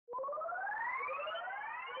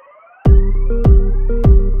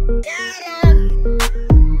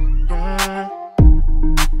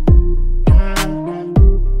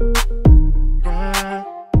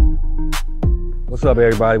What's up,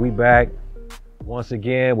 everybody? We back once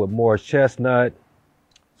again with Morris Chestnut.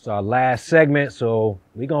 It's our last segment, so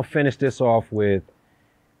we're gonna finish this off with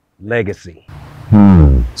legacy.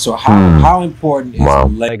 So how important is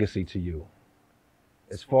legacy to you?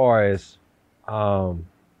 As far as, and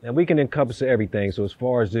we can encompass everything. So as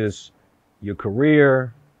far as just your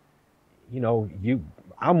career, you know,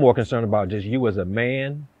 I'm more concerned about just you as a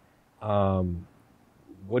man.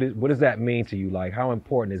 What does that mean to you? Like, how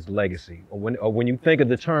important is legacy? Or when you think of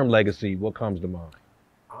the term legacy, what comes to mind?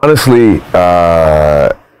 Honestly,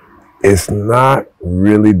 it's not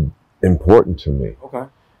really important to me. Okay.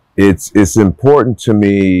 It's important to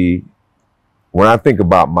me when I think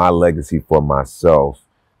about my legacy for myself.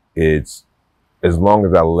 It's as long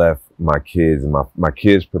as I left my kids and my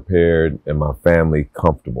kids prepared and my family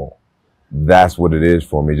comfortable. That's what it is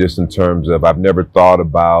for me. Just in terms of, I've never thought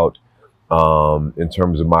about in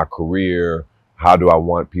terms of my career, how do I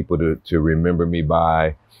want people to remember me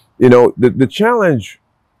by? You know, the challenge,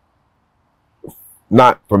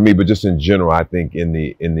 not for me, but just in general, I think in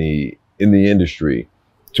the industry,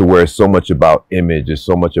 to where it's so much about image, it's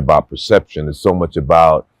so much about perception, it's so much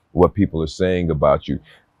about what people are saying about you.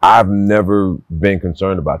 I've never been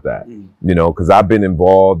concerned about that, you know, because I've been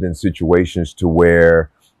involved in situations to where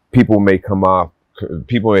people may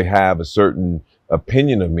people may have a certain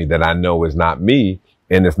opinion of me that I know is not me,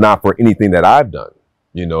 and it's not for anything that I've done,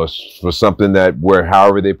 you know, it's for something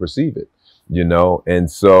however they perceive it, you know.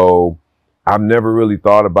 And so I've never really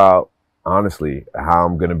thought about, honestly, how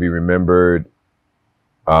I'm going to be remembered.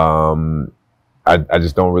 I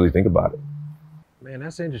just don't really think about it. Man,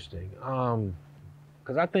 that's interesting.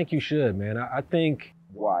 Because I think you should, man. I think.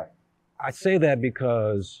 Why? I say that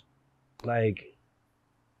because, like,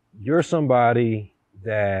 you're somebody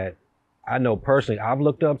that I know personally I've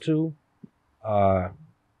looked up to,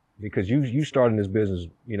 because you started this business,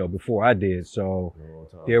 you know, before I did. So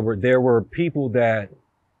there were people that,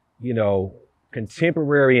 you know,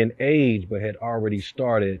 contemporary in age, but had already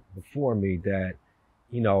started before me that,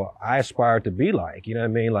 you know, I aspired to be like, you know what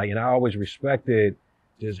I mean? Like, and I always respected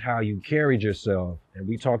just how you carried yourself. And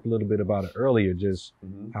we talked a little bit about it earlier, just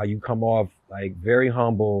how you come off like very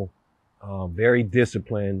humble, very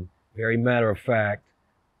disciplined, very matter of fact.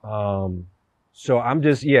 So I'm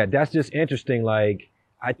just, yeah, that's just interesting. Like,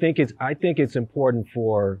 I think it's important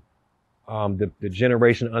for, the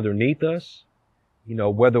generation underneath us, you know,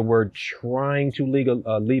 whether we're trying to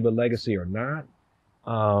leave a legacy or not,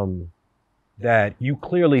 that you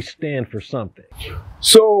clearly stand for something.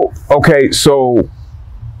 So, okay, so.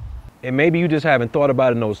 And maybe you just haven't thought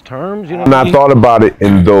about it in those terms, you know? I've not thought about it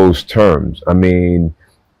in those terms. I mean,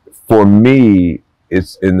 for me,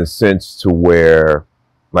 it's in the sense to where,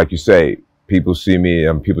 like you say, people see me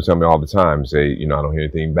and people tell me all the time, say, you know, I don't hear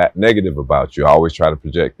anything negative about you. I always try to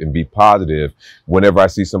project and be positive. Whenever I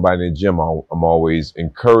see somebody in the gym, I'm always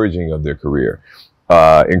encouraging of their career,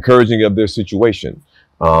 encouraging of their situation.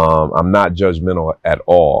 I'm not judgmental at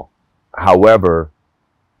all. However,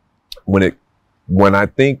 when I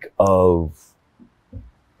think of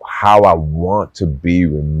how I want to be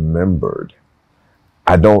remembered,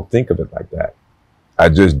 I don't think of it like that. I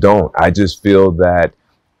just don't. I just feel that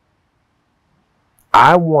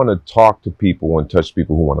I want to talk to people and touch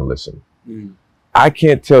people who want to listen. I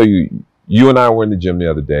can't tell you, you and I were in the gym the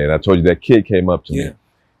other day, and I told you that kid came up to me.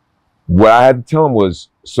 What I had to tell him was,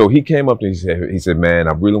 so he came up to me, he said, man,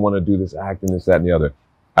 I really want to do this acting, this, that, and the other.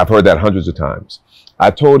 I've heard that hundreds of times. I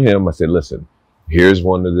told him, I said, listen, here's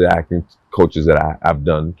one of the acting coaches that I've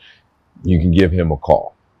done. You can give him a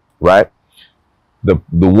call, right? The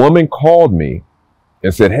woman called me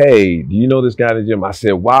and said, hey, do you know this guy in the gym? I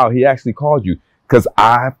said, wow, he actually called you. Because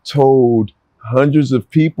I've told hundreds of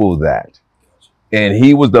people that. And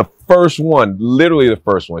he was the first one, literally the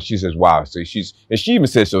first one. She says, wow. So she even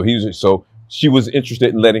said, so she was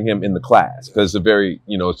interested in letting him in the class, because it's a very,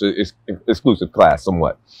 you know, it's exclusive class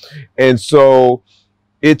somewhat. And so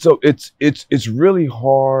it's really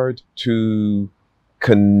hard to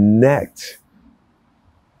connect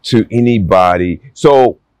to anybody.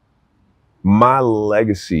 So my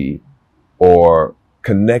legacy, or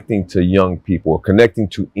connecting to young people, or connecting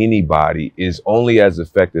to anybody, is only as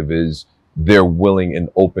effective as they're willing and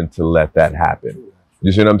open to let that happen.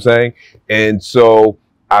 You see what I'm saying? And so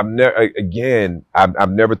I've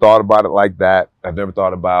never thought about it like that. I've never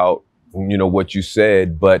thought about, you know, what you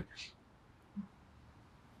said, but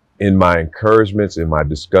in my encouragements, in my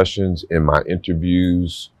discussions, in my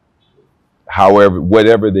interviews,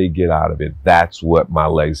 whatever they get out of it, that's what my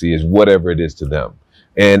legacy is, whatever it is to them.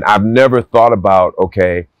 And I've never thought about,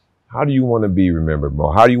 okay, how do you want to be remembered,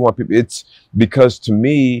 Mo? How do you want people? It's because, to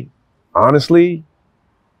me, honestly,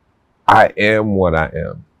 I am what I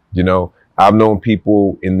am. You know, I've known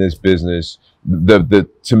people in this business.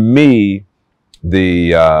 To me,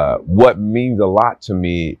 what means a lot to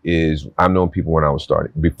me is I've known people when I was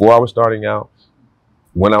starting, before I was starting out,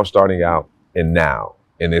 when I was starting out, and now.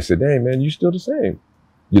 And they said, "Hey, man, you still the same."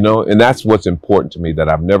 You know, and that's what's important to me, that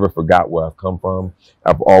I've never forgot where I've come from.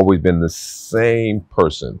 I've always been the same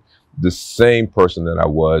person that I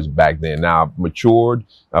was back then. Now I've matured.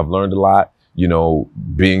 I've learned a lot. You know,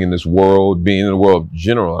 being in the world in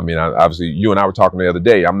general. I mean, obviously, you and I were talking the other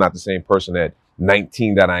day. I'm not the same person at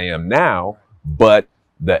 19 that I am now, but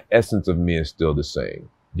the essence of me is still the same.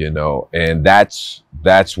 You know, and that's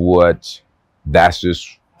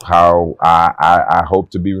just how I hope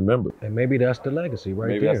to be remembered. And maybe that's the legacy right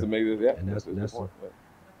maybe there. That's the legacy, yeah. And that's the point.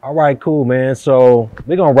 All right, cool, man. So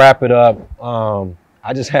we're going to wrap it up.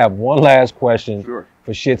 I just have one last question for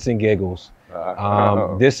shits and giggles.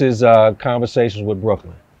 This is Conversations with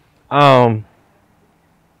Brooklyn.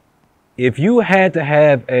 If you had to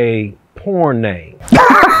have a porn name.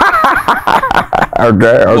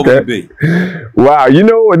 Okay. What would it be? Wow, you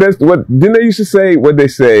know that's what didn't they used to say? What they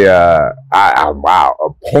say? Wow, a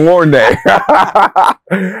porn name.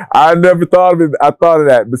 I never thought of it. I thought of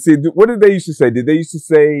that, but see, what did they used to say? Did they used to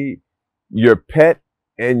say your pet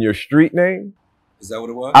and your street name? Is that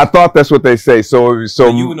what it was? I thought that's what they say. So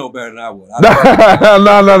you would know better than I would.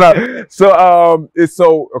 No. So it's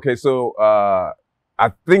so okay. So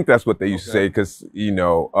I think that's what they used to say, because you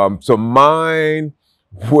know. So mine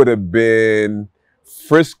would have been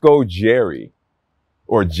Frisco Jerry,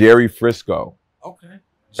 or Jerry Frisco. Okay.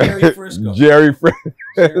 Jerry Frisco. Jerry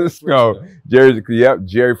Frisco.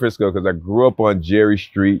 Jerry Frisco, because I grew up on Jerry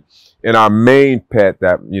Street, and our main pet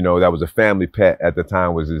that was a family pet at the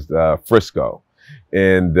time was Frisco.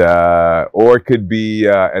 And or it could be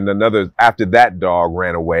and another, after that dog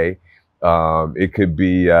ran away, it could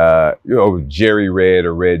be Jerry Red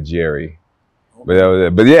or Red Jerry.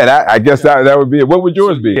 But yeah, I guess that would be it. What would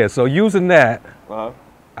yours be? Yeah, so using that, I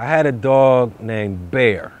had a dog named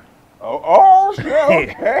Bear.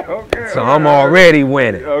 Okay. So I'm already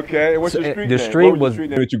winning. Okay, what's your street name? The street was the street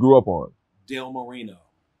name that you grew up on? Del Marino.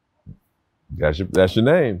 That's your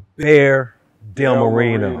name. Bear Del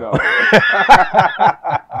Marino.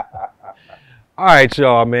 All right,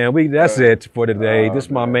 y'all, man. That's it for today. This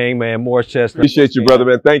is my main man, Morris Chestnut. Appreciate you, brother,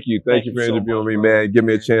 man. Thank you for interviewing me, man. Give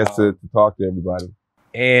me a chance to talk to everybody.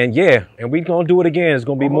 And yeah, and we're gonna do it again. It's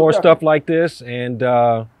gonna be more stuff like this. And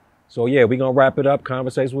so yeah, we're gonna wrap it up.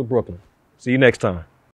 Conversations with Brooklyn. See you next time.